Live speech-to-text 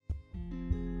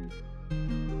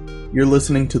You're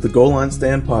listening to the Goal Line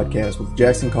Stand podcast with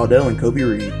Jackson Caudell and Coby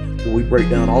Reed, where we break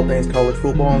down all things college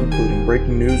football, including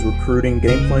breaking news, recruiting,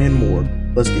 gameplay, and more.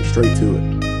 Let's get straight to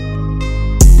it.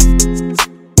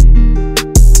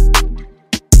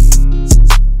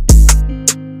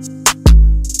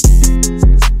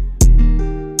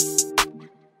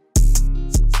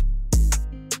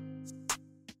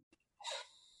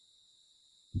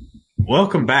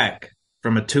 Welcome back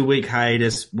from a 2-week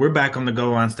hiatus. We're back on the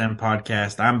Goal Line Stand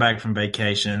podcast. I'm back from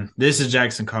vacation. This is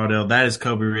Jackson Caudell. That is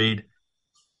Coby Reed.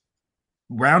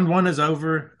 Round one is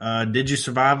over. Did you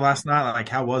survive last night? Like,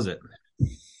 how was it?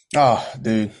 Oh,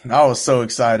 dude, I was so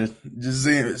excited.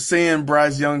 Just seeing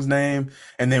Bryce Young's name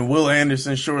and then Will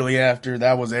Anderson shortly after,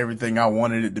 that was everything I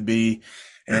wanted it to be.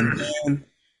 And then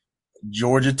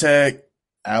Georgia Tech,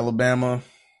 Alabama,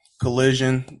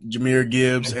 collision, Jahmyr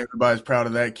Gibbs, everybody's proud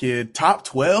of that kid. Top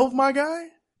 12, my guy?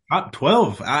 Top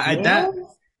 12. That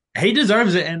he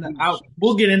deserves it, and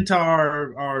we'll get into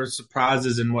our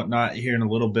surprises and whatnot here in a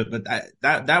little bit. But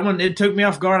that one, it took me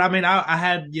off guard. I mean, I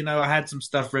had some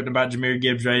stuff written about Jahmyr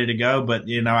Gibbs ready to go, but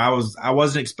I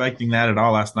wasn't expecting that at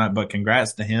all last night. But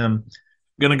congrats to him.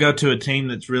 Going to go to a team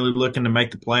that's really looking to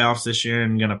make the playoffs this year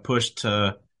and going to push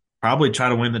to probably try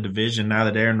to win the division now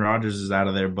that Aaron Rodgers is out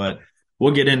of there. But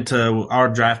we'll get into our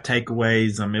draft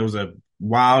takeaways. It was a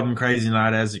wild and crazy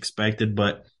night as expected,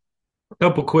 but a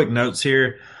couple quick notes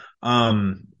here. I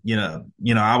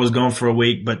was gone for a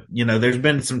week, but there's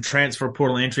been some transfer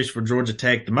portal entries for Georgia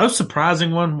Tech. The most surprising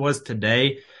one was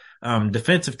today.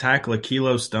 Defensive tackle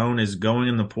Akilo Stone is going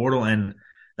in the portal, and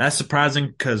that's surprising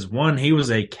because one, he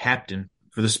was a captain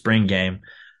for the spring game.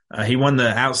 He won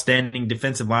the Outstanding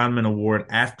Defensive Lineman Award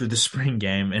after the spring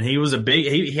game, and he was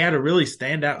he had a really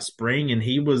standout spring, and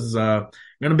he was going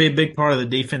to be a big part of the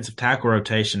defensive tackle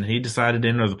rotation. He decided to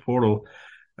enter the portal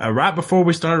right before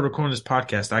we started recording this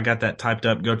podcast. I got that typed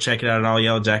up. Go check it out at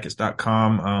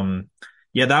allyellowjackets.com.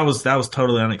 That was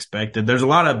totally unexpected. There's a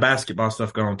lot of basketball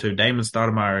stuff going on too. Damon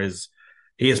Stoudemire is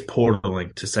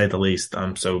portaling, to say the least.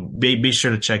 So be sure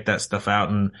to check that stuff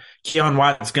out. And Keon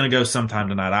White's going to go sometime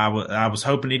tonight. I was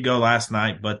hoping he'd go last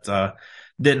night, but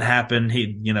didn't happen.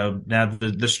 Now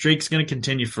the streak's going to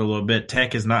continue for a little bit.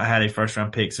 Tech has not had a first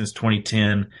round pick since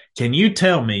 2010. Can you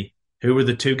tell me who were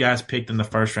the two guys picked in the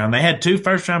first round? They had 2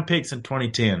 first round picks in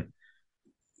 2010.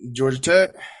 Georgia Tech?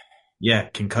 Yeah.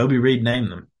 Can Coby Reed name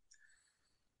them?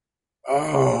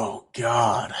 Oh,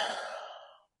 God.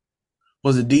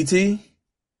 Was it DT?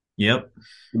 Yep.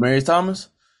 Demarius Thomas?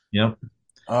 Yep.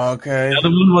 Okay. The other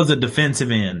one was a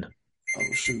defensive end.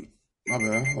 Oh, shoot. My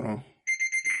bad. Hold on.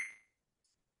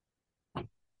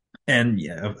 And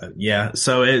yeah.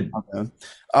 So Okay.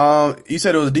 You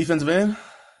said it was a defensive end?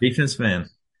 Defensive end.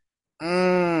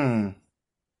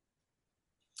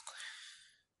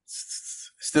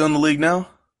 Still in the league now?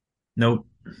 Nope.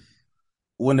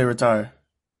 When they retire?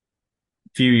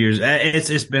 Few years.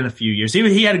 It's been a few years.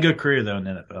 He had a good career though in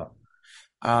the NFL.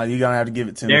 You're gonna have to give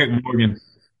it to me. Derek Morgan.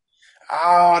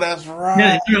 Oh, that's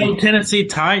right. Yeah, Tennessee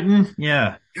Titan.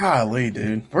 Yeah. Golly,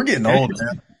 dude, we're getting old,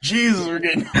 man. Jesus, we're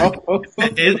getting old.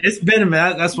 It's been a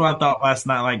minute. That's what I thought last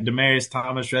night. Like Demarius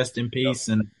Thomas, rest in peace,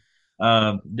 and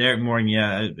Derek Morgan.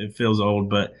 Yeah, it feels old,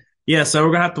 but yeah. So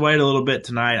we're gonna have to wait a little bit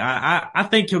tonight. I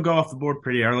think he'll go off the board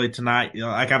pretty early tonight.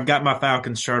 Like I've got my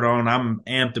Falcons shirt on. I'm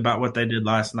amped about what they did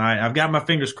last night. I've got my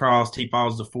fingers crossed he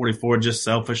falls to 44. Just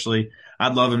selfishly,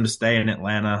 I'd love him to stay in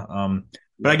Atlanta.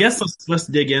 But I guess let's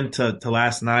dig into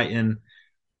last night, and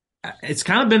it's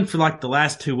kind of been for like the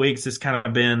last 2 weeks. It's kind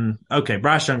of been okay.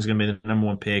 Bryce Young's going to be the number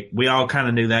 1 pick. We all kind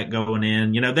of knew that going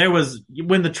in. There was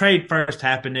when the trade first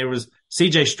happened, there was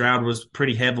C.J. Stroud was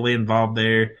pretty heavily involved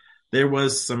there. There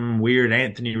was some weird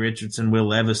Anthony Richardson, Will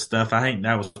Levis stuff. I think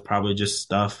that was probably just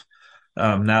stuff.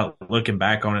 Now looking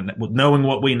back on it, knowing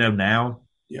what we know now,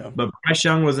 yeah. But Bryce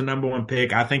Young was the number 1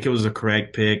 pick. I think it was a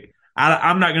correct pick.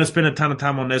 I'm not going to spend a ton of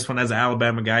time on this one as an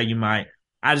Alabama guy. You might.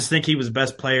 I just think he was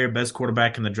best player, best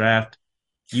quarterback in the draft.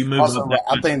 You move Also, up.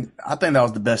 I think that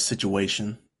was the best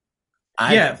situation.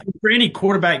 For any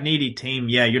quarterback needy team,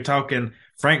 you're talking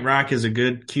Frank Reich is a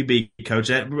good QB coach.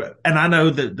 And I know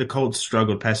that the Colts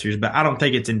struggled past years, but I don't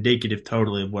think it's indicative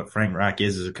totally of what Frank Reich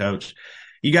is as a coach.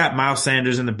 You got Miles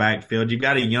Sanders in the backfield. You've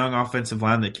got a young offensive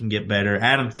line that can get better.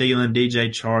 Adam Thielen, DJ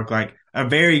Chark, like a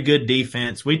very good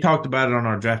defense. We talked about it on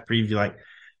our draft preview. Like,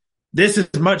 this is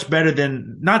much better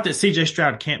than – not that C.J.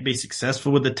 Stroud can't be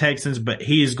successful with the Texans, but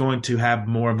he is going to have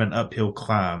more of an uphill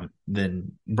climb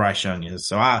than Bryce Young is.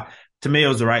 So, to me, it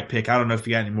was the right pick. I don't know if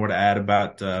you got any more to add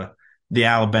about the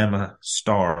Alabama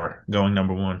star going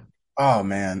number 1. Oh,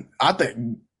 man. I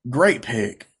think great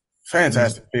pick.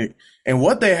 Fantastic pick. And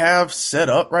what they have set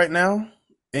up right now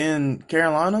in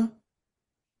Carolina,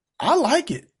 I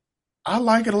like it. I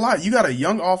like it a lot. You got a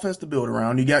young offense to build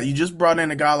around. You just brought in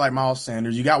a guy like Miles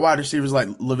Sanders. You got wide receivers like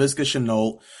Laviska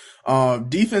Shenault.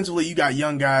 Defensively, you got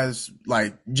young guys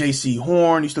like J.C.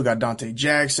 Horn. You still got Dante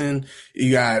Jackson.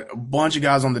 You got a bunch of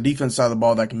guys on the defense side of the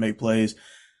ball that can make plays.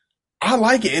 I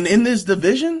like it. And in this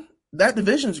division, that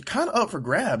division's kind of up for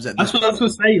grabs at this That's what I point.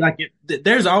 was going to say. Like,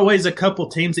 there's always a couple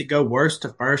teams that go worst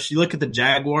to first. You look at the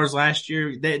Jaguars last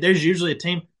year. There's usually a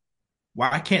team.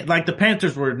 Why can't like the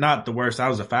Panthers were not the worst. I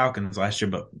was the Falcons last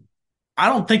year, but I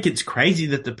don't think it's crazy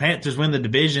that the Panthers win the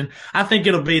division. I think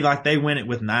it'll be like they win it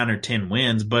with 9 or 10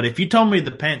 wins. But if you told me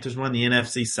the Panthers won the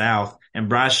NFC South and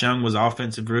Bryce Young was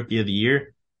Offensive Rookie of the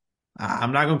Year,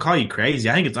 I'm not going to call you crazy.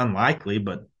 I think it's unlikely,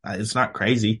 but it's not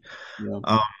crazy.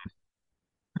 Yeah.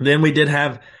 Then we did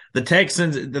have the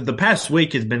Texans. The past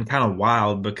week has been kind of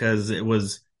wild because it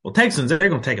was, well, Texans, they're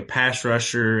going to take a pass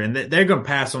rusher and they're going to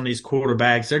pass on these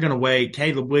quarterbacks. They're going to wait.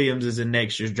 Caleb Williams is in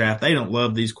next year's draft. They don't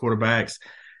love these quarterbacks.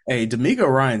 Hey, D'Amico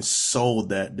Ryan sold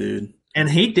that dude. And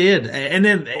he did. And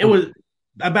then it was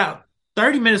about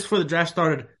 30 minutes before the draft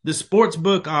started, the sports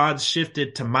book odds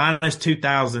shifted to minus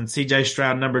 2,000, CJ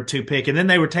Stroud, number 2 pick. And then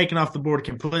they were taken off the board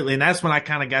completely. And that's when I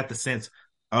kind of got the sense,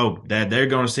 oh, that they're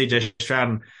going to CJ Stroud.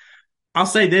 And I'll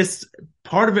say this,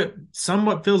 part of it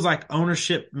somewhat feels like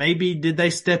ownership. Maybe did they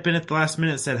step in at the last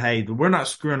minute and said, hey, we're not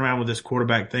screwing around with this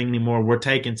quarterback thing anymore. We're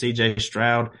taking CJ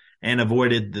Stroud, and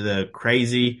avoided the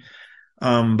crazy.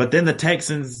 But then the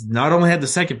Texans not only had the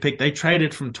second pick, they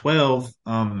traded from 12.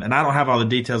 And I don't have all the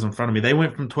details in front of me. They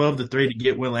went from 12 to 3 to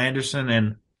get Will Anderson.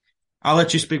 And I'll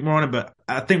let you speak more on it, but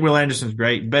I think Will Anderson's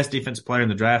great. Best defensive player in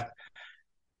the draft.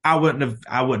 I wouldn't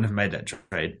have made that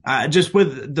trade. Just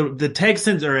with the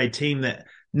Texans are a team that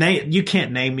you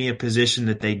can't name me a position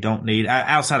that they don't need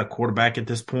outside of quarterback at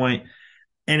this point.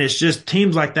 And it's just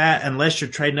teams like that, unless you're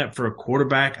trading up for a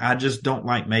quarterback, I just don't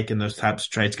like making those types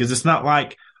of trades because it's not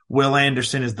like Will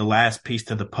Anderson is the last piece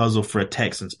to the puzzle for a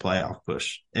Texans playoff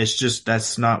push. It's just,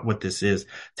 that's not what this is.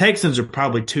 Texans are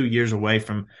probably 2 years away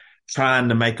from trying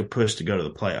to make a push to go to the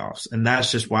playoffs. And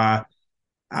that's just why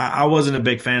I wasn't a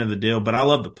big fan of the deal, but I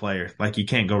love the player. Like, you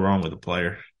can't go wrong with a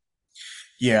player.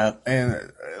 Yeah, and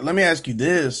let me ask you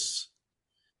this.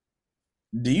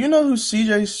 Do you know who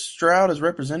CJ Stroud is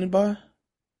represented by?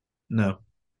 No,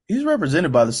 He's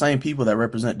represented by the same people that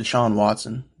represent Deshaun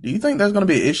Watson. Do you think there's going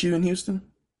to be an issue in Houston?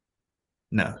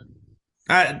 no,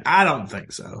 I don't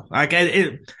think so. Like,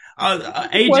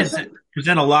 agents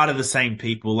present a lot of the same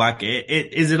people. Like,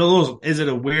 is it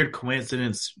a weird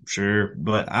coincidence? Sure,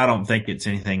 but I don't think it's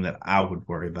anything that I would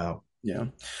worry about. Yeah.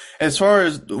 As far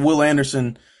as Will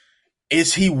Anderson,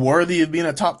 is he worthy of being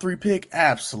a top 3 pick?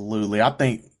 Absolutely. I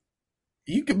think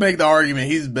you could make the argument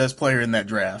he's the best player in that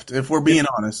draft, if we're being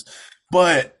honest.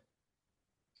 But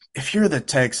if you're the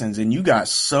Texans and you got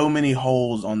so many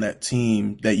holes on that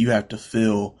team that you have to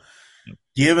fill,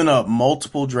 giving up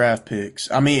multiple draft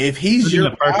picks. I mean, if he's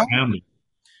your guy,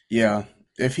 yeah,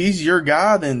 if he's your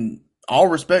guy, then all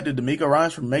respect to D'Amico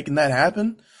Ryans for making that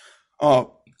happen. I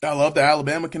love the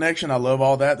Alabama connection. I love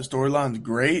all that. The storyline's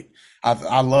great.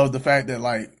 I love the fact that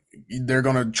like they're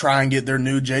gonna try and get their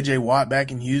new JJ Watt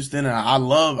back in Houston. And I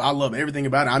love everything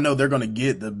about it. I know they're gonna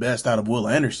get the best out of Will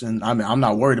Anderson. I mean, I'm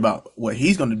not worried about what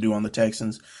he's gonna do on the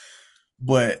Texans,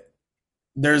 but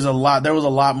there was a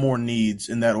lot more needs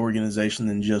in that organization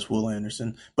than just Will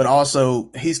Anderson. But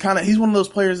also he's one of those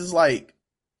players that's like,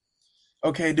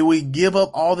 okay, do we give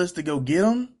up all this to go get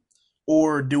him?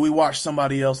 Or do we watch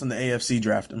somebody else in the AFC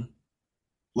draft him?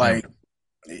 Like,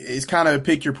 it's kind of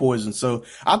pick your poison. So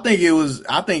I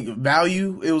think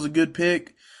value, it was a good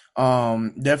pick.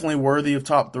 Definitely worthy of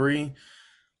top 3,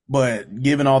 but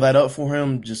giving all that up for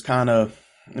him just kind of,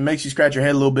 it makes you scratch your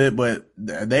head a little bit, but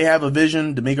they have a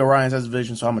vision. D'Amico Ryans has a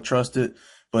vision, so I'm going to trust it.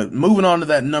 But moving on to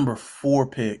that number 4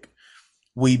 pick,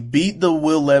 we beat the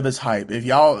Will Levis hype. If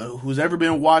y'all, who's ever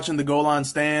been watching the Goal Line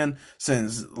Stand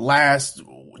since last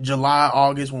July,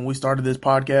 August, when we started this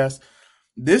podcast,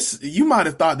 you might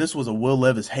have thought this was a Will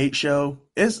Levis hate show.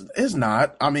 It's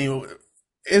not. I mean,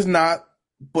 it's not.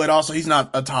 But also, he's not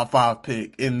a top 5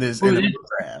 pick in this NFL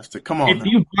draft. Come on. If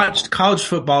you watched college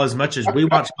football as much as we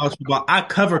watch college football, I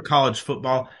cover college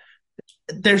football.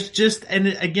 There's just, and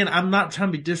again, I'm not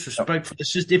trying to be disrespectful.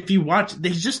 It's just, if you watch,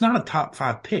 he's just not a top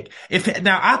 5 pick. I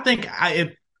don't think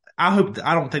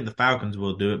the Falcons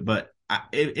will do it, but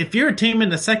if you're a team in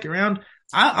the second round,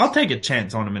 I'll take a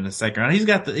chance on him in the second round.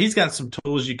 He's got some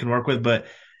tools you can work with, but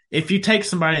if you take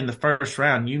somebody in the first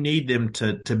round, you need them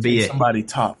to be somebody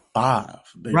top 5.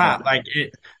 Right. Like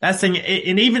that's thing.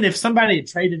 And even if somebody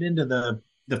traded into the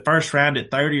first round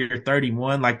at 30 or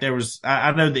 31, like there was,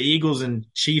 I know the Eagles and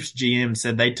Chiefs GM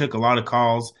said they took a lot of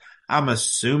calls. I'm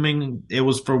assuming it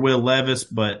was for Will Levis,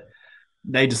 but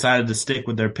they decided to stick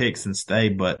with their picks and stay.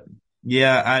 But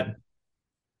yeah,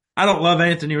 I don't love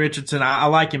Anthony Richardson. I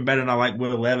like him better than I like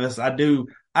Will Levis. I do.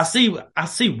 I see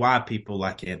why people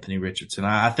like Anthony Richardson.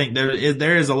 I think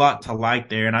there is a lot to like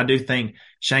there, and I do think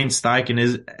Shane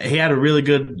Steichen he had a really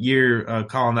good year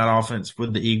calling that offense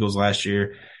with the Eagles last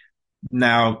year.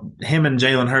 Now him and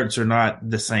Jalen Hurts are not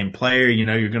the same player. You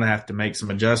know, you're going to have to make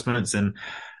some adjustments. And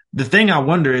the thing I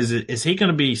wonder is he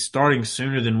going to be starting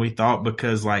sooner than we thought?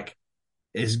 Because like,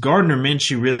 is Gardner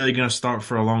Minshew really going to start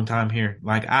for a long time here?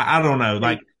 Like, I don't know.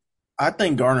 Like, I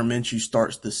think Gardner Minshew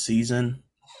starts the season.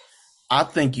 I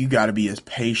think you got to be as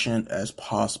patient as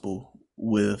possible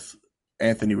with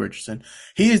Anthony Richardson.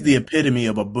 He is the epitome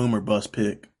of a boomer bust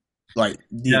pick. Like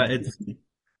the yeah, it's epitome.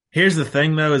 here's the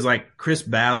thing though, is like Chris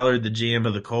Ballard, the GM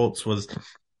of the Colts, was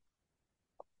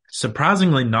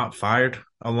surprisingly not fired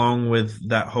along with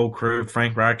that whole crew,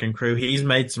 Frank Reich and crew. He's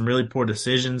made some really poor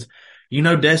decisions. You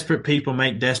know, desperate people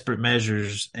make desperate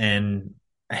measures, and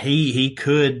he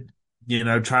could, you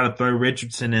know, try to throw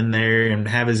Richardson in there and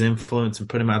have his influence and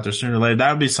put him out there sooner or later.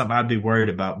 That would be something I'd be worried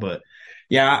about. But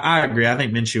yeah, I agree. I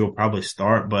think Minshew will probably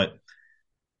start, but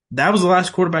that was the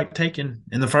last quarterback taken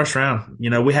in the first round. You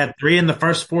know, we had three in the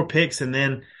first four picks, and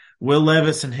then Will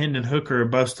Levis and Hendon Hooker are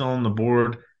both still on the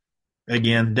board.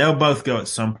 Again, they'll both go at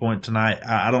some point tonight.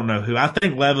 I don't know who. I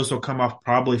think Levis will come off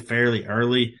probably fairly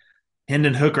early.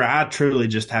 Hendon Hooker, I truly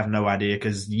just have no idea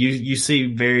because you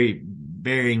see very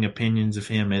varying opinions of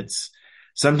him. It's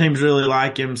some teams really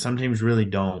like him, some teams really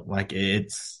don't. Like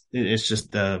it's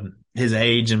just his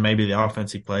age and maybe the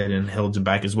offense he played in held him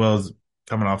back as well as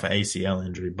coming off an ACL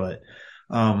injury. But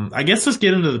I guess let's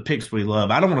get into the picks we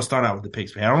love. I don't want to start out with the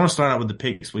picks we have. I want to start out with the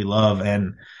picks we love,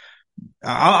 and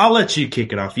I'll let you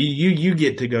kick it off. You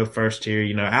get to go first here.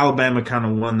 You know, Alabama kind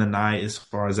of won the night as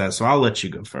far as that, so I'll let you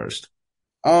go first.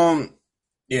 Um,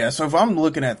 yeah. So if I'm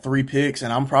looking at three picks,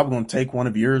 and I'm probably going to take one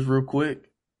of yours real quick.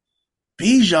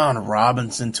 Bijan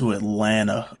Robinson to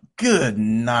Atlanta. Good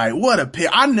night. What a pick.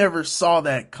 I never saw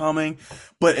that coming,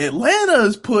 but Atlanta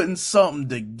is putting something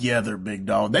together, big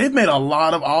dog. They've made a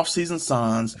lot of offseason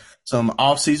signs, some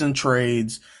offseason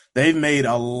trades. They've made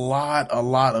a lot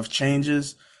of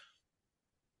changes.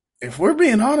 If we're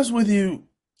being honest with you,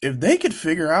 if they could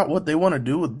figure out what they want to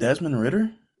do with Desmond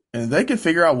Ritter, and if they could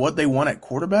figure out what they want at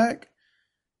quarterback,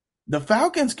 the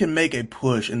Falcons can make a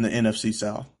push in the NFC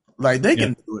South. Like they Yeah,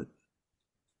 can do it.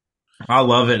 I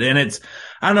love it, and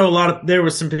I know there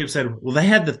was some people said, well, they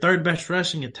had the third best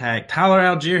rushing attack. Tyler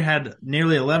Algier had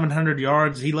nearly 1,100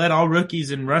 yards. He led all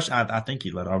rookies in rush. I think he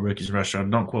led all rookies in rush.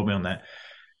 Don't quote me on that.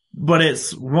 But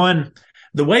it's one,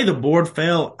 the way the board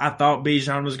fell, I thought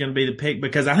Bijan was going to be the pick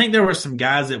because I think there were some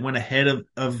guys that went ahead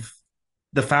of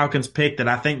the Falcons pick that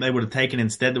I think they would have taken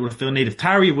instead that would have filled need. If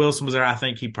Tyree Wilson was there, I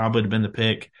think he probably would have been the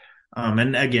pick.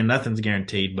 And again, nothing's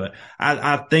guaranteed, but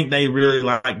I think they really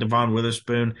like Devon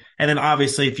Witherspoon. And then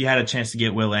obviously, if you had a chance to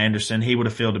get Will Anderson, he would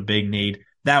have filled a big need.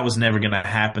 That was never going to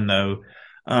happen, though.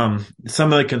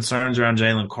 Some of the concerns around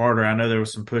Jalen Carter, I know there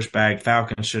was some pushback.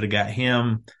 Falcons should have got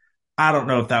him. I don't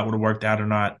know if that would have worked out or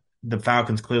not. The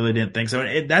Falcons clearly didn't think so.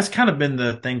 That's kind of been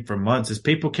the thing for months is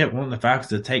people kept wanting the Falcons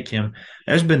to take him.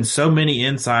 There's been so many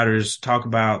insiders talk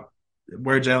about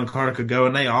where Jalen Carter could go,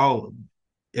 and they all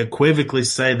equivocally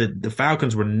say that the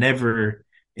Falcons were never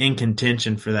in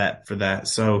contention for that.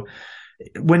 So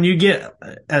when you get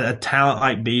a talent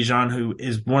like Bijan, who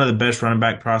is one of the best running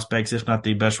back prospects, if not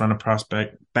the best running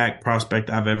back prospect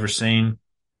I've ever seen,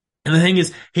 and the thing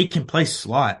is, he can play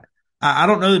slot. I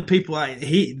don't know that people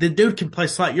the dude can play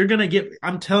slot.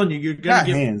 I'm telling you, you're gonna Got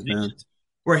get hands, man. positions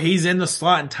where he's in the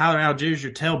slot and Tyler Algier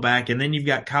your tailback, and then you've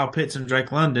got Kyle Pitts and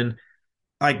Drake London.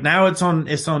 Like now it's on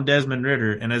Desmond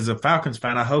Ritter, and as a Falcons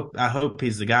fan, I hope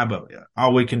he's the guy. But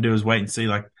all we can do is wait and see.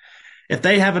 Like if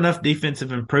they have enough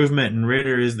defensive improvement and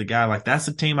Ritter is the guy, like that's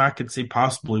a team I could see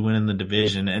possibly winning the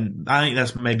division. And I think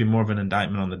that's maybe more of an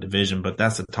indictment on the division, but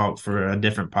that's a talk for a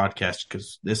different podcast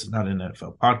because this is not an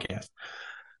NFL podcast.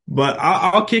 But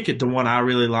I'll kick it to one I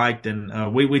really liked,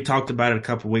 and we talked about it a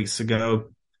couple weeks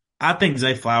ago. I think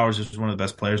Zay Flowers is one of the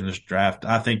best players in this draft.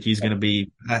 I think he's going to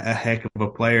be a heck of a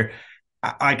player.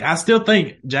 I still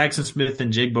think Jackson Smith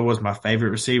and Jigba was my favorite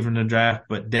receiver in the draft,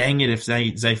 but dang it if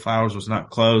Zay Flowers was not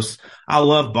close. I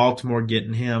love Baltimore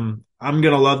getting him. I'm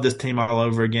going to love this team all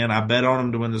over again. I bet on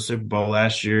them to win the Super Bowl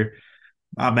last year.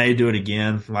 I may do it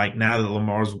again, like now that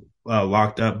Lamar's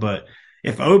locked up. But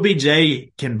if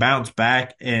OBJ can bounce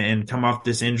back and come off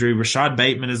this injury, Rashad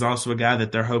Bateman is also a guy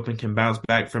that they're hoping can bounce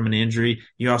back from an injury.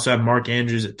 You also have Mark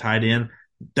Andrews at tight end.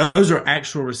 those are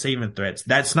actual receiving threats.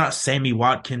 That's not Sammy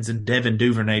Watkins and Devin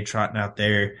Duvernay trotting out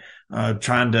there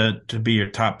trying to be your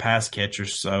top pass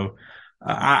catchers. So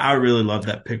I really love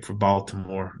that pick for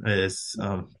Baltimore. It's one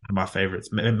of my favorites.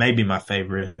 It may be my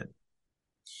favorite.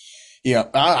 Yeah,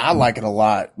 I like it a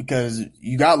lot because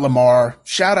you got Lamar.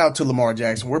 Shout out to Lamar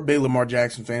Jackson. We're big Lamar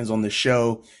Jackson fans on this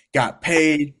show. Got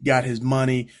paid, got his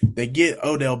money. They get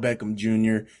Odell Beckham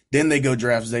Jr. Then they go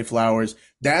draft Zay Flowers.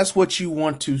 That's what you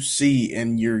want to see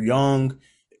in your young,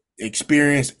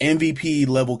 experienced MVP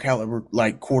level caliber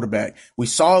like quarterback. We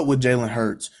saw it with Jalen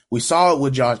Hurts. We saw it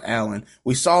with Josh Allen.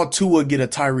 We saw Tua get a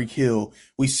Tyreek Hill.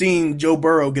 We seen Joe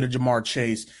Burrow get a Jamar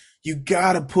Chase. You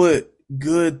gotta put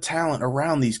good talent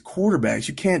around these quarterbacks.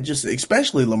 You can't just,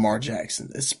 especially Lamar Jackson,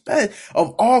 of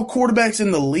all quarterbacks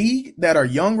in the league that are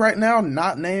young right now,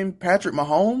 not named Patrick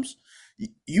Mahomes.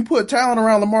 You put talent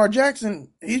around Lamar Jackson,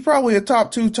 he's probably a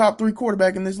top two, top three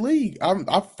quarterback in this league.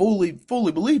 I fully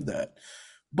believe that.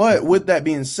 But with that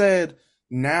being said,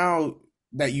 now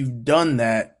that you've done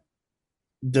that,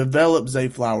 develop Zay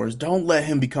Flowers. Don't let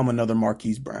him become another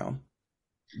Marquise Brown.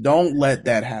 Don't let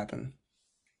that happen.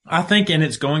 I think, and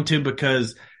it's going to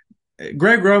because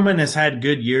Greg Roman has had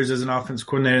good years as an offensive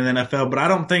coordinator in the NFL, but I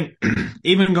don't think,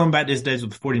 even going back to his days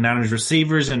with the 49ers,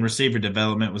 receivers and receiver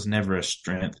development was never a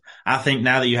strength. I think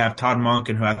now that you have Todd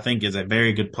Monken, who I think is a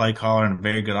very good play caller and a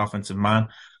very good offensive mind,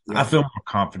 I Yeah. feel more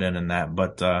confident in that.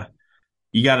 But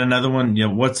you got another one?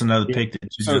 What's another pick that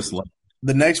you So just love?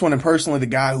 the next one, and personally, the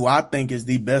guy who I think is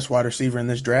the best wide receiver in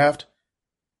this draft,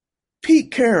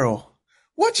 Pete Carroll.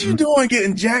 What you Mm, doing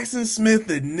getting Jackson Smith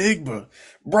and Nigba?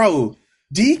 Bro,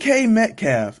 DK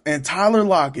Metcalf and Tyler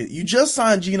Lockett. You just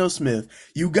signed Geno Smith.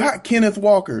 You got Kenneth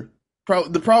Walker,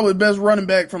 probably the best running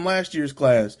back from last year's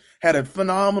class. Had a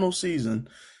phenomenal season.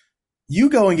 You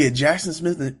go and get Jackson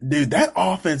Smith. Dude, that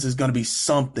offense is going to be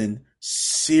something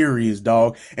serious,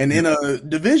 dog. And in a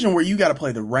division where you got to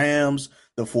play the Rams,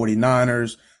 the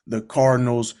 49ers, the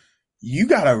Cardinals, you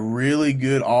got a really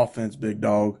good offense, big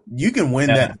dog. You can win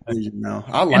Yeah. that division now.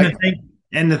 I And like the it. thing,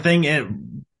 and the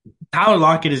thing, Tyler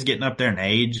Lockett is getting up there in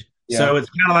age. Yeah. So it's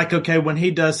kind of like, okay, when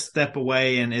he does step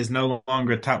away and is no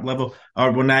longer at top level,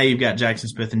 or well, now you've got Jackson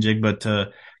Smith and Jigba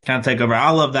to kind of take over.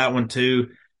 I love that one too.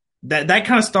 That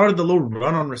kind of started the little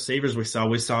run on receivers we saw.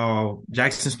 We saw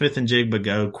Jackson Smith and Jigba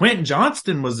go. Quentin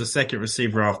Johnston was the second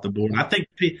receiver off the board. I think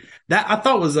that I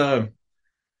thought it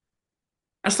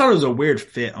was a weird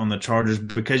fit on the Chargers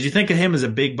because you think of him as a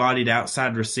big bodied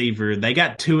outside receiver. They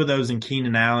got two of those in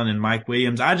Keenan Allen and Mike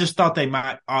Williams. I just thought they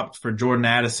might opt for Jordan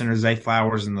Addison or Zay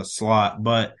Flowers in the slot,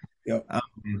 but Yep.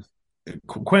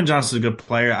 Quentin Johnston's a good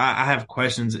player. I have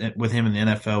questions with him in the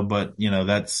NFL, but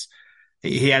that's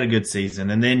he had a good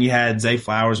season. And then you had Zay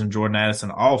Flowers and Jordan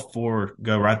Addison, all four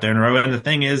go right there in a row. And the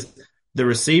thing is, the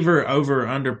receiver over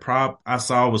under prop I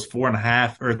saw was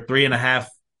 4.5 or 3.5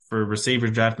 for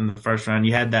receivers drafted in the first round.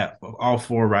 You had that all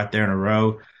four right there in a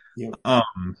row. Yep.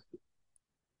 Um,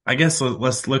 I guess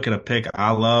let's look at a pick I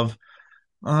love.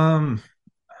 Um,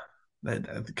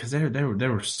 because there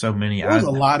were so many. There was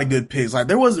a lot of good picks. Like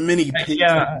there wasn't many picks that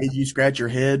Yeah, made you scratch your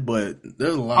head, but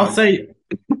there's a lot I'll of say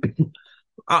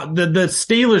the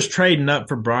Steelers trading up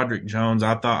for Broderick Jones.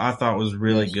 I thought was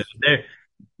really yes. good.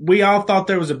 We all thought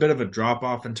there was a bit of a drop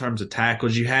off in terms of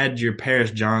tackles. You had your Paris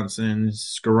Johnson,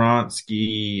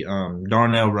 Skoronski,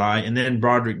 Darnell Wright, and then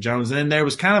Broderick Jones. And then there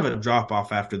was kind of a drop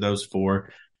off after those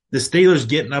four. The Steelers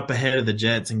getting up ahead of the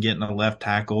Jets and getting a left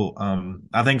tackle,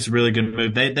 I think it's a really good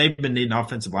move. They've been needing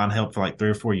offensive line help for like 3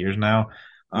 or 4 years now.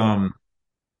 Yep.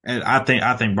 And I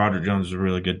think Broderick Jones is a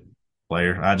really good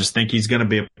player. I just think he's going to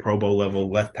be a Pro Bowl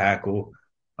level left tackle.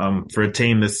 For a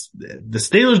team the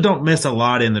Steelers don't miss a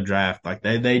lot in the draft. Like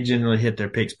they generally hit their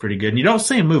picks pretty good. And you don't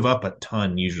see them move up a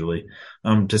ton usually.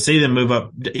 To see them move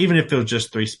up, even if it was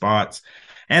just 3 spots,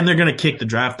 and they're going to kick the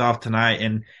draft off tonight.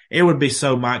 And it would be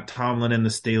so Mike Tomlin and the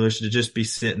Steelers to just be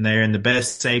sitting there, and the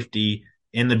best safety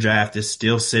in the draft is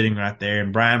still sitting right there.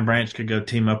 And Brian Branch could go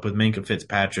team up with Minka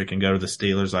Fitzpatrick and go to the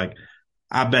Steelers. Like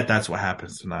I bet that's what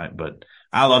happens tonight. But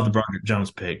I love the Broderick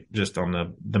Jones pick just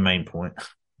on the main point.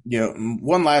 Yeah.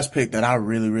 One last pick that I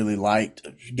really liked.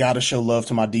 Got to show love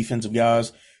to my defensive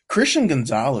guys. Christian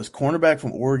Gonzalez, cornerback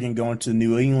from Oregon, going to the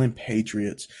New England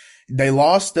Patriots. They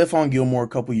lost Stephon Gilmore a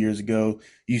couple years ago.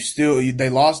 They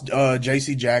lost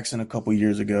J.C. Jackson a couple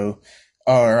years ago,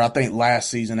 or I think last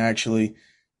season actually.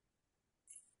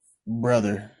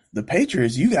 Brother, the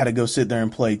Patriots, you got to go sit there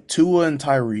and play Tua and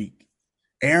Tyreek,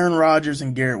 Aaron Rodgers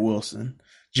and Garrett Wilson,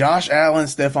 Josh Allen,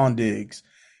 Stephon Diggs.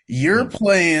 You're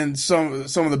playing some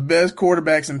of the best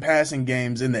quarterbacks in passing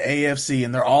games in the AFC,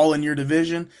 and they're all in your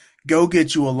division. Go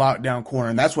get you a lockdown corner.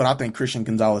 And that's what I think Christian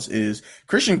Gonzalez is.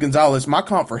 Christian Gonzalez, my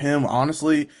comp for him,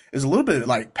 honestly, is a little bit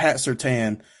like Pat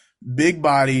Surtain. Big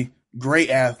body,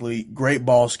 great athlete, great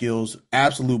ball skills,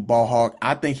 absolute ball hawk.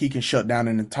 I think he can shut down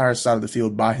an entire side of the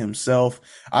field by himself.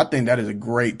 I think that is a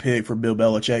great pick for Bill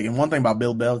Belichick. And one thing about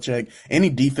Bill Belichick,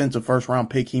 any defensive first round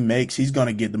pick he makes, he's going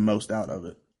to get the most out of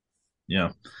it.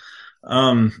 Yeah.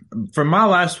 For my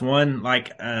last one,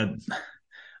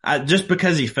 just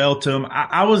because he fell to him,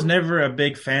 I was never a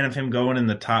big fan of him going in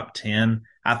the top 10.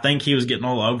 I think he was getting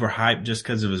a little overhyped just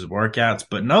because of his workouts.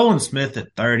 But Nolan Smith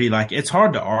at 30, it's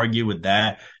hard to argue with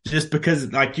that just because,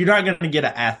 you're not going to get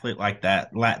an athlete like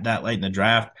that late in the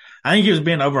draft. I think he was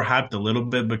being overhyped a little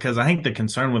bit because I think the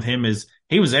concern with him is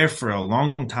he was there for a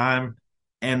long time,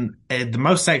 and the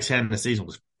most sacks he had in the season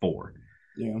was 4.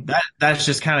 Yeah. That's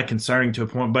just kind of concerning to a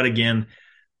point. But again,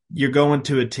 you're going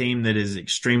to a team that is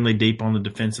extremely deep on the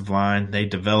defensive line. They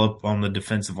develop on the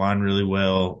defensive line really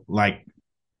well.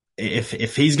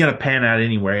 If he's going to pan out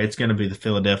anywhere, it's going to be the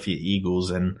Philadelphia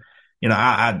Eagles. And,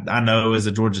 I know as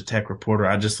a Georgia Tech reporter,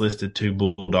 I just listed 2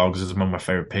 Bulldogs as one of my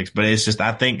favorite picks, but it's just,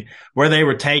 I think where they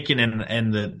were taken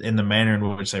and the manner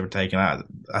in which they were taken,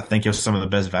 I think it was some of the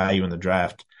best value in the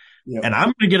draft. Yep. And I'm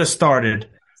going to get us started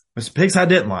with some picks I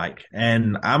didn't like.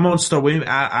 And I'm going to start with,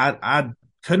 I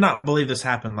could not believe this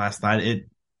happened last night.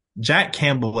 Jack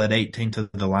Campbell at 18 to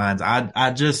the Lions.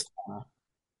 I just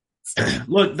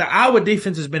look, the Iowa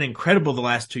defense has been incredible the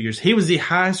last 2 years. He was the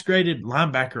highest graded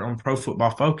linebacker on Pro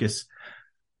Football Focus.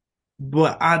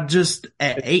 But I just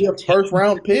at 18, first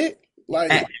round pick,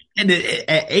 at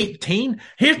 18,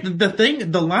 here's the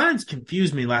thing: the Lions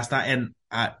confused me last night, and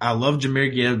I love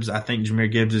Jahmyr Gibbs. I think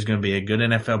Jahmyr Gibbs is going to be a good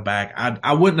NFL back.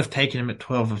 I wouldn't have taken him at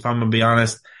 12 if I'm going to be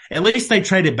honest. At least they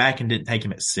traded back and didn't take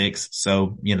him at 6.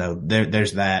 So,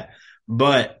 there's that.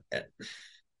 But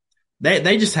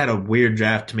they just had a weird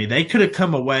draft to me. They could have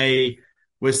come away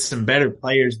with some better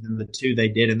players than the 2 they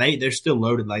did. And they're still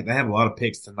loaded. They have a lot of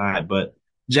picks tonight. But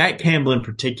Jack Campbell in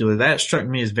particular, that struck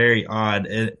me as very odd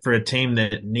for a team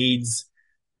that needs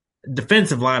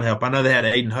defensive line help. I know they had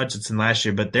Aiden Hutchinson last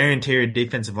year, but their interior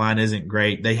defensive line isn't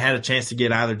great. They had a chance to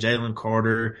get either Jalen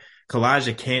Carter,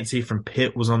 Kalijah Cansey from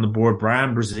Pitt was on the board.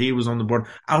 Brian Brzee was on the board.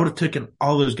 I would have taken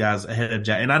all those guys ahead of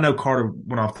Jack. And I know Carter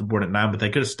went off the board at 9, but they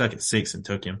could have stuck at 6 and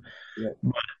took him. Yeah.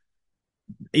 But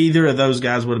either of those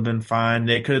guys would have been fine.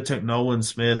 They could have took Nolan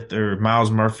Smith or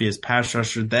Miles Murphy as pass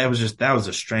rusher. That was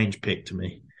a strange pick to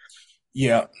me.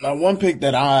 Yeah. Now, one pick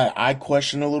that I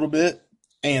question a little bit,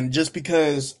 and just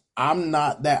because I'm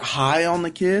not that high on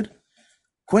the kid,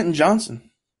 Quentin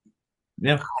Johnson.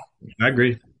 Yeah, I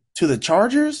agree. To the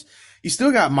Chargers, you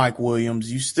still got Mike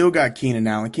Williams. You still got Keenan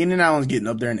Allen. Keenan Allen's getting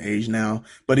up there in age now,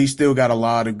 but he's still got a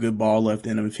lot of good ball left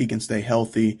in him if he can stay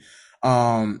healthy.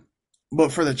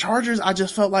 But for the Chargers, I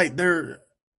just felt like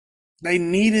they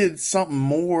needed something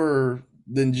more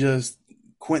than just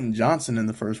Quentin Johnson in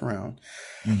the first round.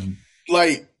 Mm-hmm.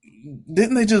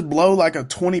 Didn't they just blow a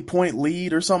 20-point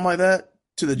lead or something like that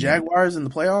to the Jaguars in the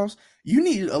playoffs? You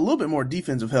need a little bit more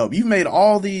defensive help. You've made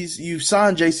you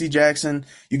signed J.C. Jackson,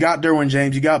 you got Derwin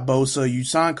James, you got Bosa, you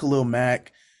signed Khalil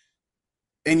Mack,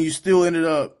 and you still ended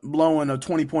up blowing a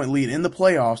 20-point lead in the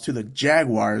playoffs to the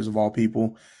Jaguars of all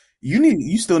people.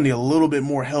 You still need a little bit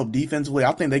more help defensively.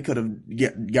 I think they could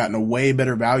have gotten a way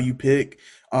better value pick,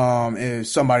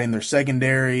 as somebody in their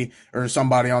secondary or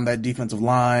somebody on that defensive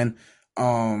line.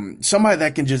 Somebody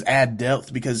that can just add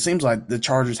depth, because it seems like the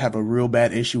Chargers have a real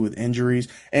bad issue with injuries.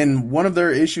 And one of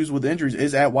their issues with injuries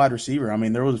is at wide receiver. I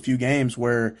mean, there was a few games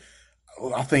where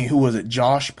I think, who was it?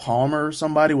 Josh Palmer or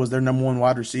somebody was their number 1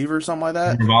 wide receiver or something like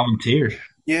that. Volunteer.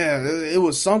 Yeah, it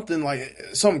was something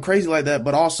crazy like that.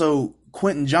 But also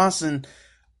Quentin Johnson,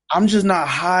 I'm just not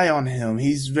high on him.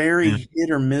 He's very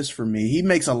hit or miss for me. He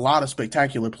makes a lot of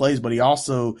spectacular plays, but he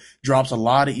also drops a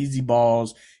lot of easy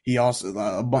balls. He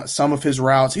also, some of his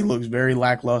routes, he looks very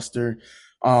lackluster.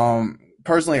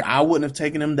 Personally, I wouldn't have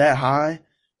taken him that high.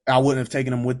 I wouldn't have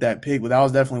taken him with that pick, but that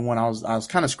was definitely one I was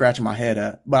kind of scratching my head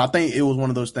at. But I think it was one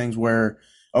of those things where,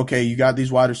 okay, you got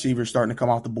these wide receivers starting to come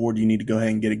off the board. You need to go ahead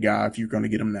and get a guy if you're going to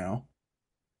get him now.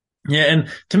 Yeah, and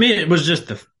to me, it was just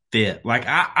the fit.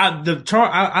 I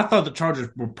thought the Chargers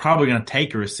were probably going to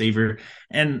take a receiver,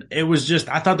 and it was just,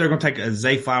 I thought they were going to take a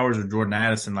Zay Flowers or Jordan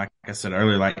Addison. Like I said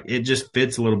earlier, it just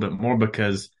fits a little bit more,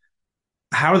 because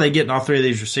how are they getting all 3 of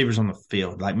these receivers on the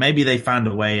field? Maybe they find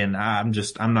a way, and I'm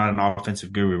not an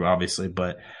offensive guru, obviously,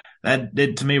 but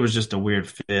to me was just a weird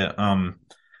fit.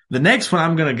 The next one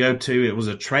I'm going to go to, it was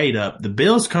a trade up. The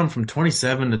Bills come from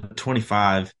 27 to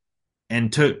 25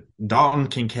 and took Dalton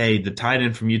Kincaid, the tight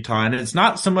end from Utah. And it's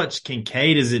not so much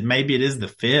Kincaid as maybe it is the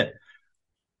fit.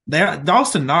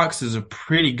 Dawson Knox is a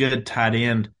pretty good tight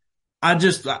end. I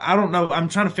don't know. I'm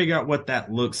trying to figure out what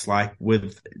that looks like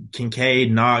with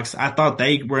Kincaid, Knox. I thought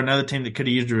they were another team that could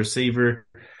have used a receiver.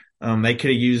 They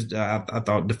could have used, I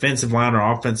thought defensive line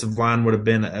or offensive line would have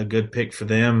been a good pick for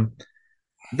them.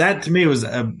 That to me was,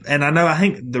 and I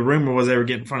think the rumor was they were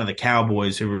getting in front of the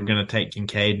Cowboys who were going to take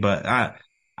Kincaid, but I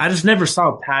just never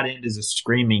saw tight end as a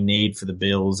screaming need for the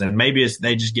Bills, and maybe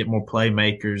they just get more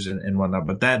playmakers and whatnot.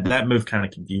 But that move kind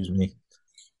of confused me.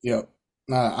 Yep.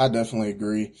 Nah, I definitely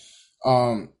agree.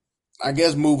 Um, I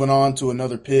guess moving on to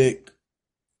another pick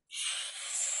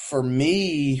for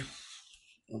me.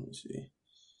 Let me see. I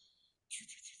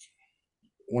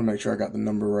want to make sure I got the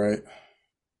number right.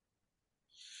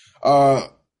 Uh,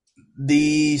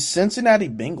 the Cincinnati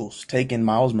Bengals taking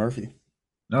Miles Murphy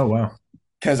Oh wow.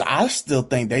 because I still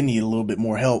think they need a little bit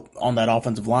more help on that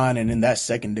offensive line and in that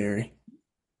secondary.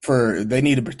 They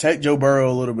need to protect Joe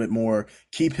Burrow a little bit more,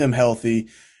 keep him healthy,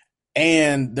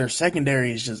 and their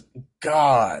secondary is just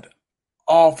god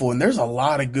awful. And there's a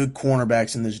lot of good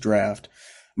cornerbacks in this draft.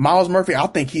 Miles Murphy, I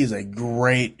think he is a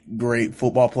great, great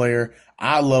football player.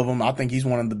 I love him. I think he's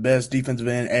one of the best defensive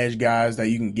end edge guys that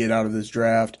you can get out of this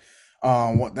draft.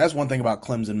 That's one thing about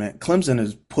Clemson, man. Clemson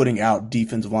is putting out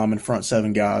defensive linemen, front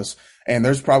seven guys, and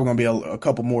there's probably going to be a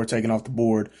couple more taken off the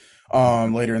board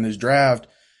later in this draft.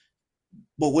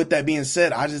 But with that being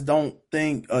said, I just don't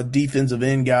think a defensive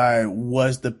end guy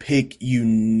was the pick you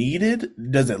needed.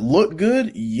 Does it look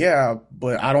good? Yeah,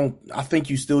 but I think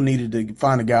you still needed to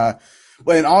find a guy.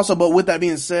 But with that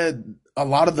being said, a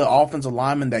lot of the offensive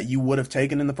linemen that you would have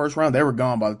taken in the first round, they were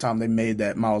gone by the time they made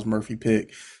that Miles Murphy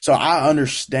pick. So I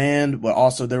understand, but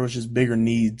also there was just bigger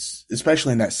needs,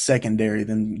 especially in that secondary,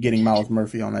 than getting Miles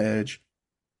Murphy on the edge.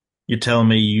 You're telling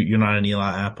me you're not an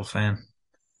Eli Apple fan?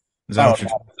 Is that Oh, what you're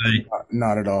trying to say?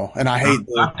 not at all. And I I, hate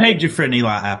I pegged you for an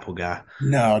Eli Apple guy.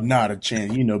 no, not a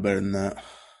chance. You know better than that.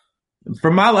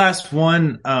 For my last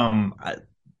one,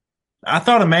 I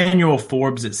thought Emmanuel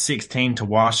Forbes at 16 to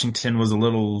Washington was a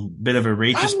little bit of a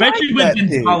reach, I like especially with that pick.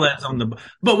 Gonzalez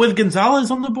but with Gonzalez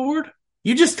on the board,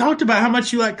 you just talked about how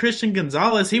much you like Christian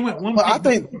Gonzalez. He went one But I pick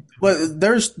think, before. but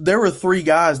there were three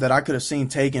guys that I could have seen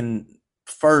taken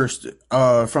first,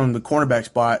 from the cornerback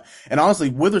spot. And honestly,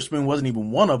 Witherspoon wasn't even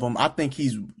one of them. I think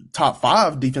he's top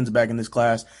five defensive back in this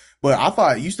class. But I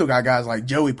thought you still got guys like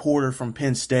Joey Porter from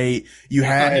Penn State. I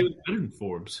thought he was better than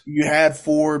Forbes. You had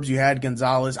Forbes, you had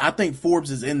Gonzalez. I think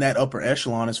Forbes is in that upper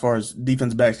echelon as far as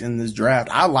defense backs in this draft.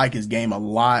 I like his game a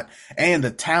lot and the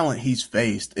talent he's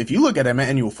faced. If you look at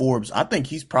Emmanuel Forbes, I think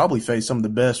he's probably faced some of the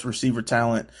best receiver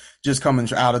talent just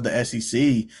coming out of the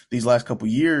SEC these last couple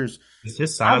years. Is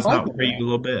his I size like not it. for you a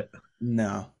little bit?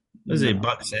 No, Is he no.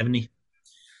 $170?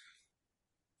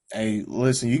 Hey,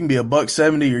 listen, you can be a buck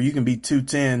 70 or you can be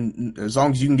 210. As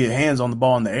long as you can get hands on the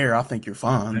ball in the air, I think you're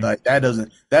fine. Like that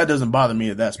doesn't bother me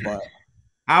at that spot.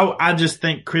 I just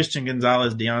think Christian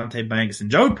Gonzalez, Deontay Banks,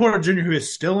 and Joey Porter Jr., who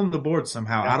is still on the board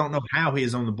somehow. I don't know how he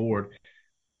is on the board.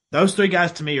 Those three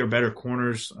guys to me are better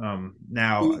corners.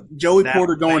 Now Joey that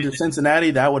Porter going to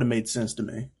Cincinnati, that would have made sense to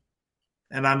me.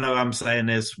 and I know I'm saying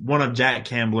this, one of Jack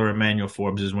Campbell or Emmanuel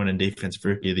Forbes is winning Defensive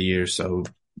Rookie of the Year, so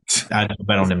I don't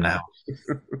bet on him now.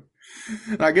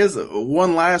 And I guess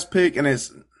one last pick, and it's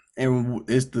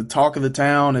the talk of the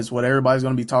town. It's what everybody's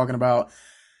going to be talking about.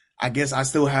 I guess I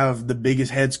still have the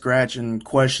biggest head scratch and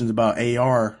questions about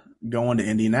AR going to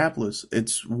Indianapolis.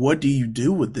 It's what do you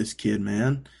do with this kid,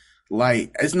 man?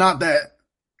 Like it's not that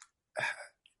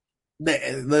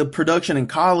the production in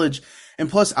college, and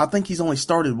plus I think he's only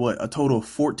started a total of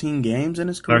 14 games in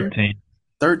his career. 13.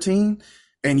 13,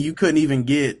 and you couldn't even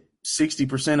get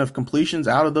 60% of completions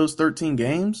out of those 13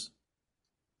 games.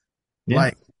 Yeah.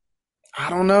 Like,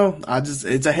 I don't know.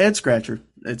 It's a head scratcher.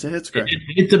 It's a head scratcher.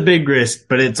 It's a big risk,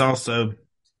 but it's also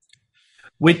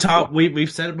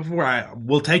we've said it before.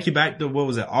 We'll take you back to what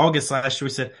was it, August last year. We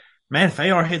said, man, if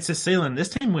AR hits his ceiling, this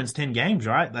team wins 10 games,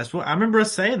 right? That's what I remember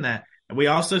us saying that. And we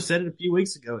also said it a few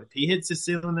weeks ago. If he hits his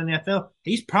ceiling in the NFL,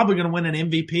 he's probably going to win an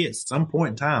MVP at some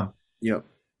point in time. Yep.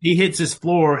 He hits his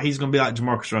floor, he's going to be like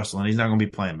Jamarcus Russell, and he's not going to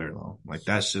be playing very long. Like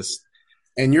that's just.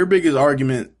 And your biggest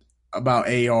argument about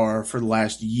AR for the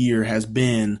last year has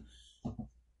been,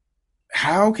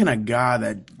 how can a guy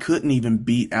that couldn't even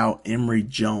beat out Emory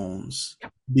Jones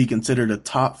be considered a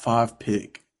top 5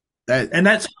 pick?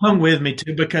 That's hung with me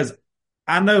too because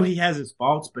I know he has his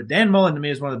faults, but Dan Mullen to me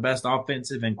is one of the best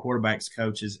offensive and quarterbacks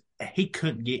coaches. He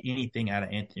couldn't get anything out of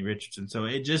Anthony Richardson, so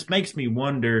it just makes me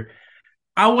wonder.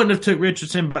 I wouldn't have took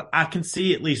Richardson, but I can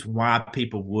see at least why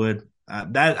people would.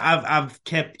 That I've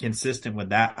kept consistent with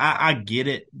that. I get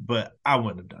it, but I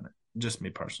wouldn't have done it. Just me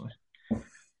personally.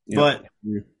 Yep. But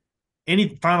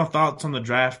Any final thoughts on the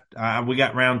draft? We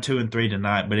got round 2 and 3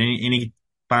 tonight, but any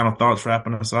final thoughts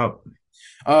wrapping us up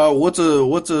What's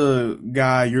a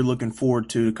guy you're looking forward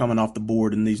to coming off the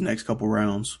board in these next couple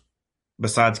rounds?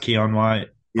 besides Keon White?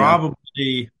 Yeah,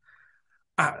 Probably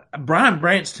Brian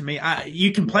Branch to me.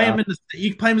 You can play yeah, him you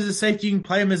can play him as a safety, you can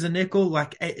play him as a nickel.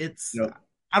 Like it's yep.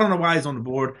 I don't know why he's on the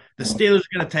board. The Steelers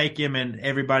are going to take him, and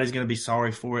everybody's going to be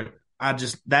sorry for it.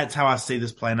 That's how I see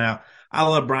this playing out. I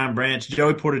love Brian Branch,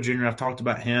 Joey Porter Jr. I've talked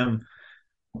about him.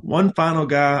 One final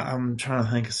guy, I'm trying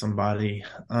to think of somebody.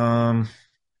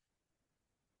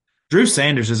 Drew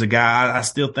Sanders is a guy I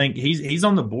still think he's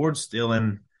on the board still,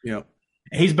 and Yep.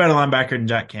 he's better linebacker than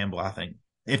Jack Campbell. I think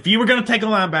if you were going to take a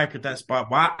linebacker at that spot,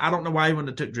 why I don't know why you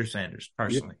wouldn't have took Drew Sanders Yep.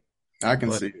 personally. I can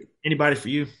But see it. anybody for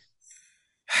you?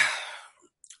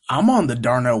 I'm on the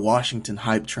Darnell Washington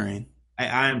hype train.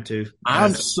 I am too.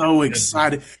 I'm so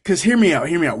excited because hear me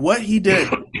out. What he did,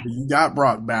 you got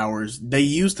Brock Bowers. They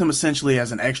used him essentially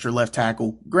as an extra left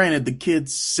tackle. Granted, the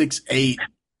kid's 6'8",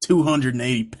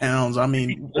 280 pounds. I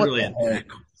mean, what Literally a the heck?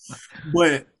 tackle.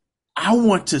 But I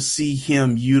want to see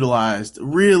him utilized,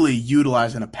 really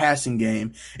utilized in a passing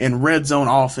game and red zone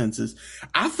offenses.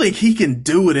 I think he can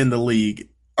do it in the league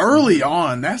early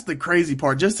on. That's the crazy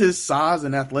part. Just his size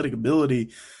and athletic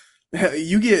ability.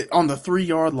 You get on the 3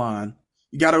 yard line.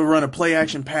 You got to run a play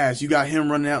action pass. You got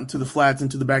him running out into the flats,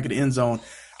 into the back of the end zone.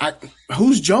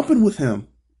 Who's jumping with him?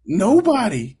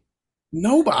 Nobody.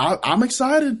 Nobody. I'm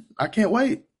excited. I can't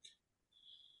wait.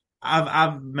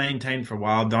 I've maintained for a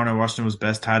while Darnell Washington was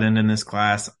best tight end in this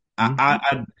class.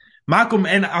 Mhm. Michael,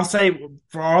 and I'll say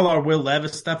for all our Will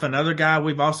Levis stuff, another guy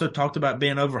we've also talked about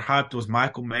being overhyped was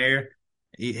Michael Mayer.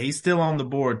 He's still on the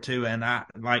board too, and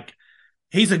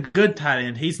he's a good tight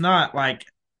end. He's not like,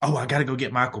 oh, I got to go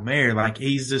get Michael Mayer. Like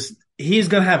he's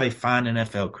gonna have a fine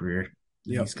NFL career.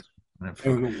 Yep. He's gonna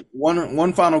And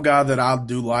one final guy that I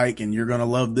do like, and you're gonna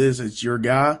love this. It's your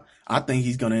guy. I think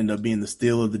he's gonna end up being the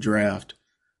steal of the draft.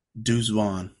 Deuce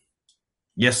Vaughn.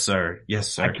 Yes, sir.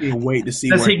 Yes, I sir. can't wait to see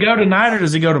Does where. he go tonight or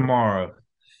does he go tomorrow?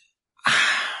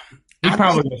 He I think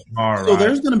probably goes tomorrow, so. right?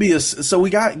 There's going to be so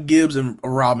we got Gibbs and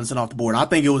Robinson off the board. I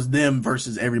think it was them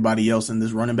versus everybody else in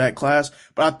this running back class.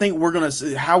 But I think we're going to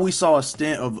see how we saw a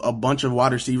stint of a bunch of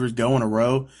wide receivers go in a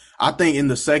row. I think in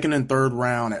the second and third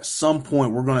round, at some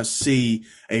point, we're going to see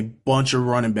a bunch of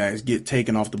running backs get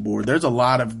taken off the board. There's a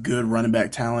lot of good running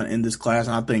back talent in this class,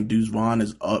 and I think Deuce Vaughn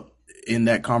is up in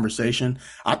that conversation.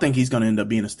 I think he's going to end up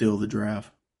being a steal of the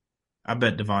draft. I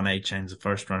bet Devon A. Chain's the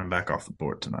first running back off the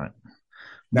board tonight.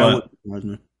 That would But surprise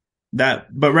me.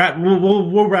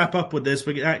 we'll wrap up with this.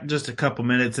 We got just a couple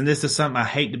minutes, and this is something I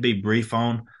hate to be brief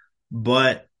on,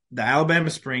 but the Alabama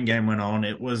spring game went on.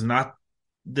 It was not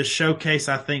the showcase.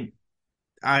 I think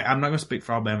I'm not going to speak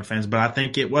for Alabama fans, but I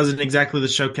think it wasn't exactly the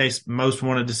showcase most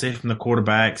wanted to see from the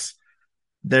quarterbacks.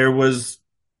 There was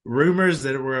rumors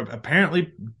that were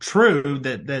apparently true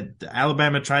that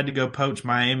Alabama tried to go poach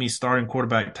Miami's starting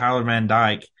quarterback Tyler Van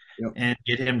Dyke Yep. and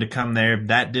get him to come there.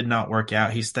 That did not work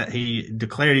out. He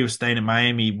declared he was staying at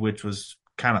Miami, which was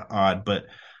kind of odd. But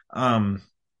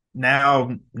now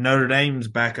Notre Dame's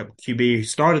backup QB he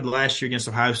started last year against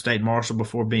Ohio State Marshall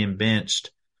before being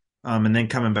benched. And then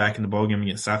coming back in the bowl game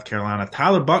against South Carolina.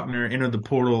 Tyler Buckner entered the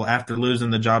portal after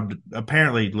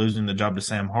apparently losing the job to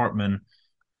Sam Hartman.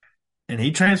 And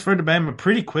he transferred to Bama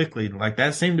pretty quickly. Like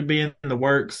that seemed to be in the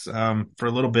works for a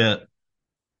little bit.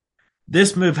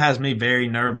 This move has me very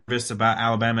nervous about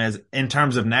Alabama as in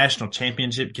terms of national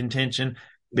championship contention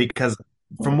because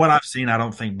from what I've seen, I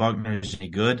don't think Buckner is any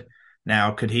good.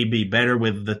 Now, could he be better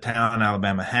with the talent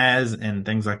Alabama has and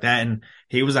things like that? And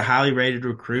he was a highly rated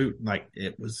recruit. Like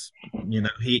it was, you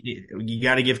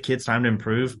got to give kids time to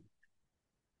improve.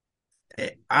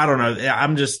 I don't know.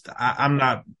 I'm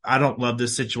not. I don't love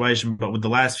this situation, but with the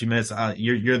last few minutes,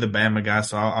 you're the Bama guy,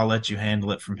 so I'll let you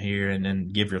handle it from here and then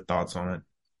give your thoughts on it.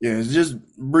 Yeah, it's just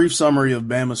brief summary of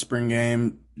Bama's spring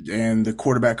game and the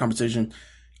quarterback competition.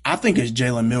 I think it's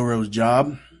Jalen Milroe's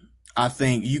job. I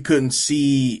think you couldn't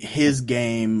see his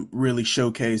game really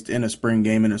showcased in a spring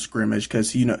game in a scrimmage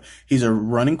because he's a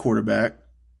running quarterback.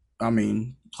 I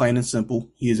mean, plain and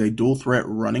simple, he is a dual threat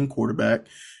running quarterback.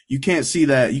 You can't see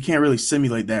that. You can't really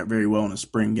simulate that very well in a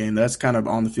spring game. That's kind of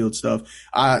on the field stuff.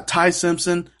 Ty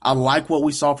Simpson, I like what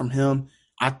we saw from him.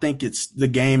 I think the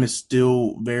game is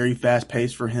still very fast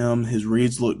paced for him. His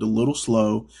reads looked a little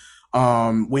slow.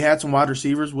 We had some wide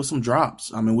receivers with some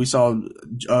drops. I mean, we saw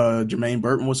Jermaine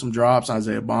Burton with some drops,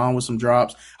 Isaiah Bond with some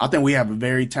drops. I think we have a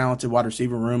very talented wide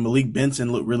receiver room. Malik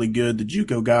Benson looked really good, the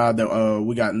JUCO guy that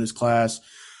we got in this class.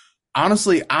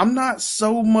 Honestly, I'm not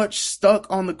so much stuck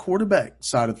on the quarterback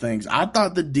side of things. I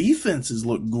thought the defenses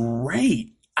looked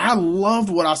great. I loved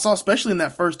what I saw, especially in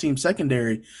that first team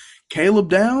secondary. Caleb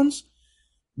Downs,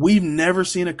 we've never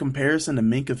seen a comparison to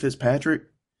Minkah Fitzpatrick.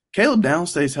 Caleb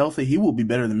Downs stays healthy, he will be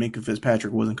better than Minkah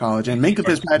Fitzpatrick was in college. And Minkah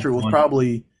Fitzpatrick was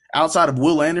probably, outside of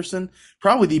Will Anderson,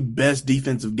 probably the best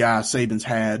defensive guy Saban's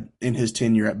had in his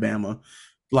tenure at Bama.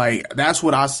 Like, that's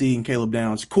what I see in Caleb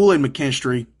Downs. Kool-Aid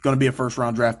McKinstry, going to be a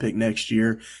first-round draft pick next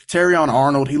year. Terrion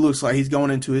Arnold, he looks like he's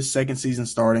going into his second season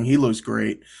starting. He looks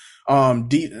great.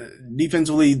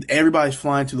 Defensively, everybody's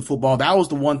flying to the football. That was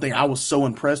the one thing I was so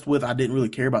impressed with. I didn't really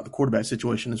care about the quarterback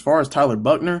situation. As far as Tyler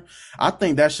Buckner, I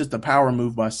think that's just a power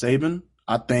move by Saban.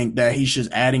 I think that he's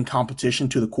just adding competition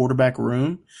to the quarterback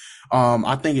room.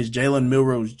 I think it's Jalen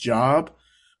Milroe's job.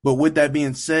 But with that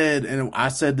being said, and I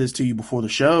said this to you before the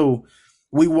show,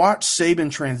 we watched Saban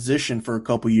transition for a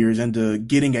couple years into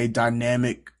getting a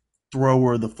dynamic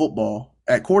thrower of the football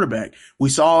at quarterback. We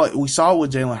saw it with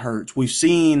Jalen Hurts. We've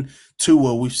seen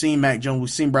Tua. We've seen Mac Jones. We've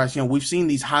seen Bryce Young. We've seen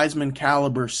these Heisman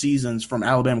caliber seasons from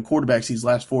Alabama quarterbacks these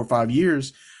last 4 or 5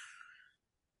 years.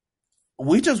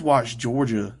 We just watched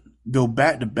Georgia go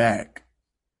back to back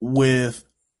with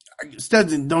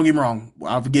Stetson. Don't get me wrong.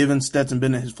 I've given Stetson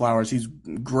Bennett his flowers. He's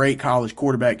a great college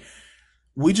quarterback.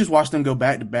 We just watched them go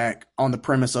back to back on the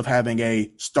premise of having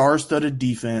a star-studded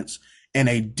defense and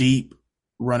a deep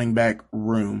running back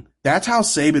room. That's how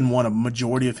Saban won a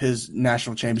majority of his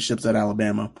national championships at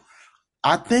Alabama.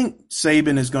 I think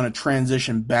Saban is going to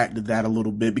transition back to that a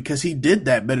little bit because he did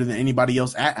that better than anybody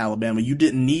else at Alabama. You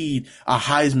didn't need a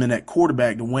Heisman at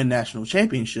quarterback to win national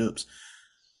championships.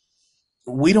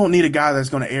 We don't need a guy that's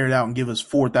going to air it out and give us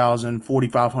 4,000,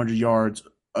 4,500 yards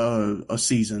a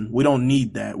season. We don't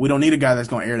need that. We don't need a guy that's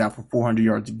going to air it out for 400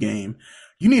 yards a game.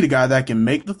 You need a guy that can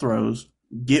make the throws,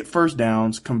 get first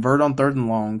downs, convert on third and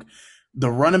long. The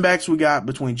running backs we got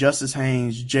between Justice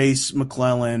Haynes, Jace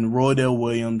McClellan, Roydell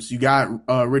Williams, you got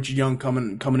Richard Young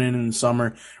coming in the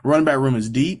summer. Running back room is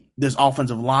deep. This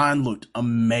offensive line looked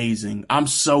amazing. I'm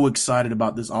so excited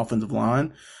about this offensive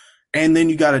line. And then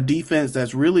you got a defense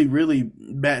that's really, really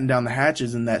batting down the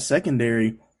hatches in that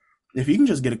secondary. If you can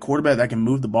just get a quarterback that can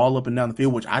move the ball up and down the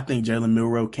field, which I think Jalen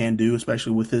Milroe can do,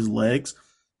 especially with his legs,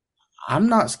 I'm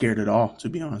not scared at all, to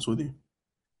be honest with you.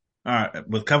 All right,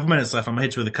 with a couple minutes left, I'm going to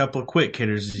hit you with a couple of quick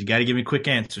hitters you got to give me quick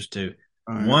answers to.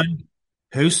 Right. One,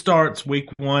 who starts week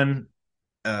 1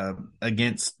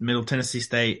 against Middle Tennessee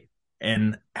State,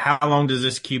 and how long does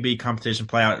this QB competition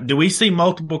play out? Do we see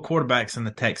multiple quarterbacks in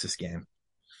the Texas game?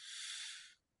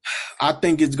 I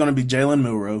think it's going to be Jalen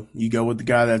Milroe. You go with the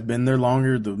guy that's been there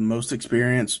longer, the most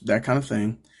experienced, that kind of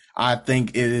thing. I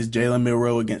think it is Jalen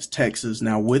Milroe against Texas.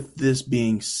 Now, with this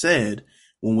being said,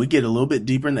 when we get a little bit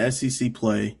deeper in the SEC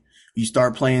play, you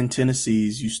start playing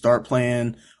Tennessee's, you start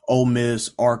playing Ole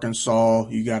Miss, Arkansas,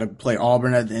 you got to play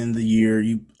Auburn at the end of the year,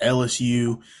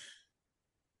 LSU.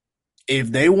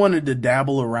 If they wanted to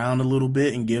dabble around a little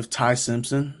bit and give Ty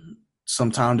Simpson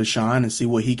some time to shine and see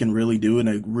what he can really do in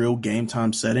a real game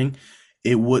time setting,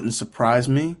 it wouldn't surprise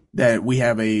me that we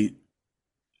have a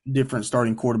different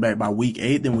starting quarterback by week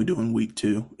 8 than we do in week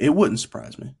 2. It wouldn't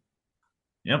surprise me.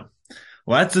 Yep.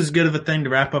 Well, that's as good of a thing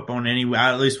to wrap up on anyway.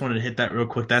 I at least wanted to hit that real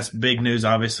quick. That's big news,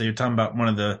 obviously. You're talking about one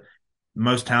of the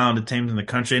most talented teams in the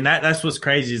country. And that's what's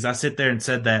crazy is I sit there and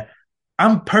said that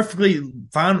I'm perfectly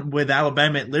fine with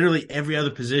Alabama at literally every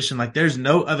other position. Like, there's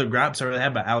no other gripes I really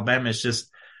have about Alabama. It's just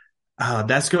I'm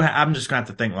just going to have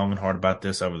to think long and hard about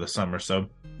this over the summer. So,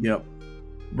 yep.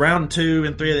 Round 2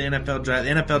 and 3 of the NFL draft.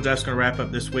 The NFL draft's going to wrap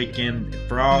up this weekend.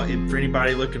 For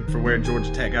anybody looking for where Georgia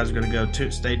Tech guys are going to go,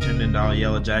 stay tuned into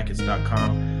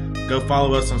allyellowjackets.com. Go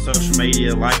follow us on social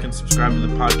media, like and subscribe to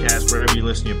the podcast wherever you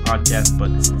listen to your podcast. But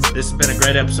this has been a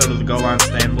great episode of the Goal Line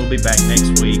Stand. We'll be back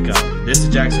next week. This is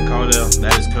Jackson Caldwell.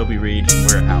 That is Coby Reed.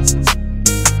 We're out.